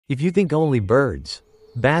If you think only birds,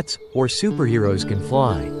 bats, or superheroes can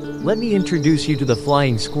fly, let me introduce you to the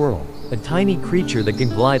flying squirrel, a tiny creature that can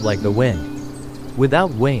glide like the wind.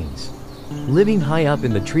 Without wings. Living high up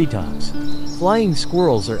in the treetops, flying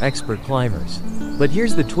squirrels are expert climbers. But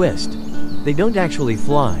here's the twist. They don't actually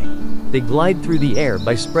fly. They glide through the air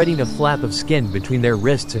by spreading a flap of skin between their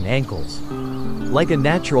wrists and ankles. Like a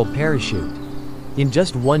natural parachute. In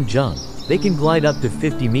just one jump, they can glide up to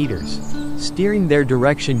 50 meters, steering their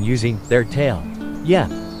direction using their tail. Yeah,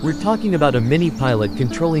 we're talking about a mini pilot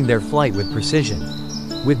controlling their flight with precision.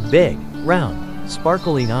 With big, round,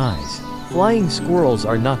 sparkling eyes, flying squirrels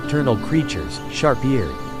are nocturnal creatures,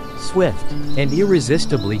 sharp-eared, swift, and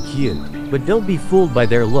irresistibly cute. But don't be fooled by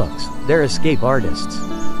their looks, they're escape artists,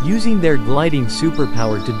 using their gliding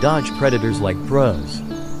superpower to dodge predators like pros.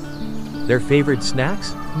 Their favorite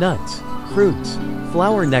snacks? Nuts, fruits,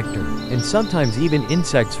 flower nectar, and sometimes even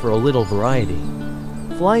insects for a little variety.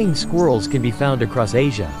 Flying squirrels can be found across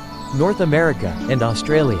Asia, North America, and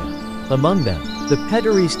Australia. Among them, the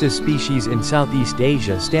Pteropus species in Southeast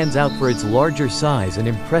Asia stands out for its larger size and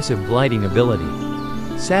impressive gliding ability.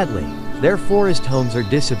 Sadly, their forest homes are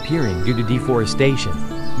disappearing due to deforestation.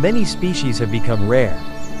 Many species have become rare,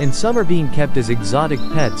 and some are being kept as exotic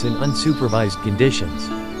pets in unsupervised conditions.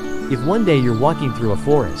 If one day you're walking through a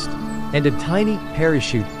forest, and a tiny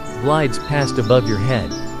parachute glides past above your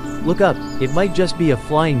head, look up, it might just be a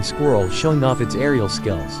flying squirrel showing off its aerial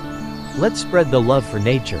skills. Let's spread the love for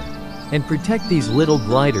nature, and protect these little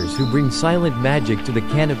gliders who bring silent magic to the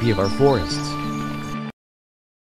canopy of our forests.